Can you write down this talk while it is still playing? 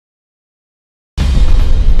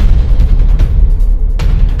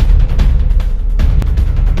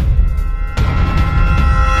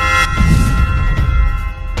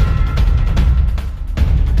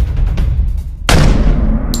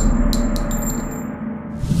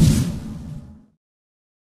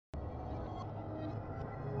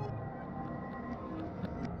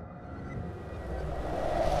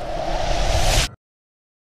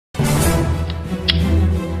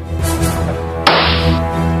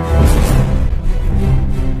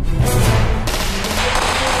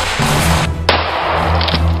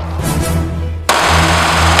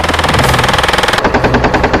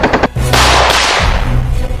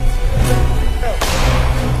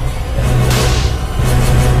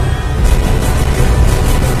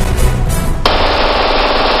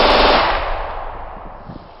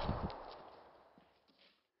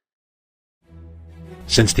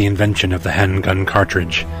Since the invention of the handgun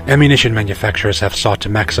cartridge, ammunition manufacturers have sought to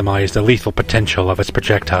maximize the lethal potential of its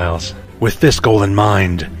projectiles. With this goal in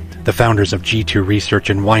mind, the founders of G2 Research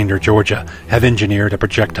in Winder, Georgia, have engineered a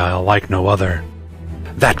projectile like no other.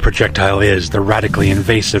 That projectile is the radically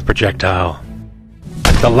invasive projectile.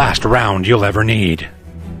 The last round you'll ever need.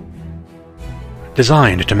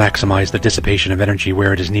 Designed to maximize the dissipation of energy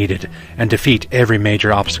where it is needed and defeat every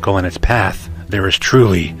major obstacle in its path, there is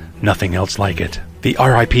truly nothing else like it. The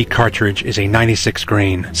R.I.P. cartridge is a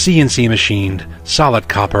 96-grain, CNC machined, solid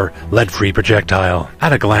copper, lead-free projectile.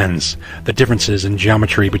 At a glance, the differences in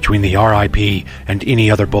geometry between the R.I.P. and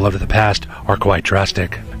any other bullet of the past are quite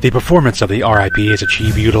drastic. The performance of the R.I.P. is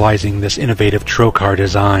achieved utilizing this innovative trocar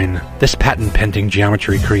design. This patent-pending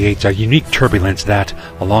geometry creates a unique turbulence that,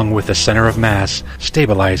 along with the center of mass,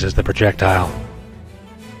 stabilizes the projectile.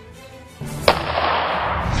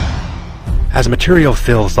 As material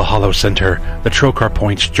fills the hollow center, the trocar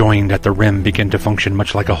points joined at the rim begin to function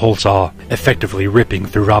much like a hole saw, effectively ripping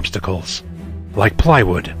through obstacles. Like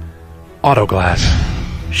plywood, autoglass,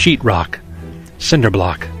 sheetrock, cinder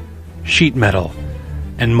block, sheet metal,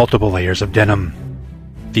 and multiple layers of denim.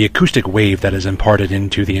 The acoustic wave that is imparted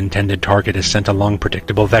into the intended target is sent along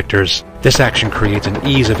predictable vectors. This action creates an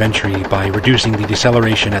ease of entry by reducing the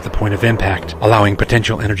deceleration at the point of impact, allowing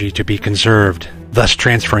potential energy to be conserved, thus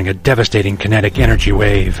transferring a devastating kinetic energy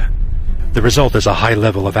wave. The result is a high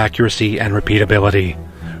level of accuracy and repeatability,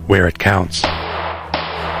 where it counts.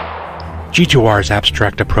 G2R's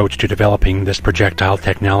abstract approach to developing this projectile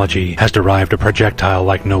technology has derived a projectile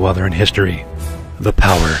like no other in history. The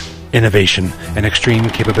power, innovation, and extreme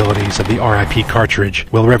capabilities of the R.I.P. cartridge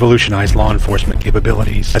will revolutionize law enforcement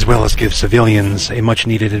capabilities, as well as give civilians a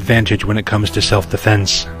much-needed advantage when it comes to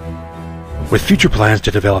self-defense. With future plans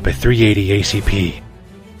to develop a 380 ACP,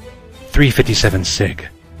 357 SIG,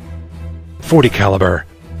 40 caliber,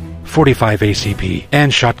 45 ACP,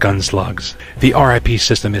 and shotgun slugs, the R.I.P.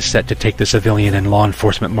 system is set to take the civilian and law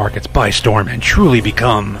enforcement markets by storm and truly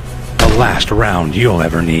become the last round you'll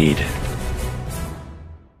ever need.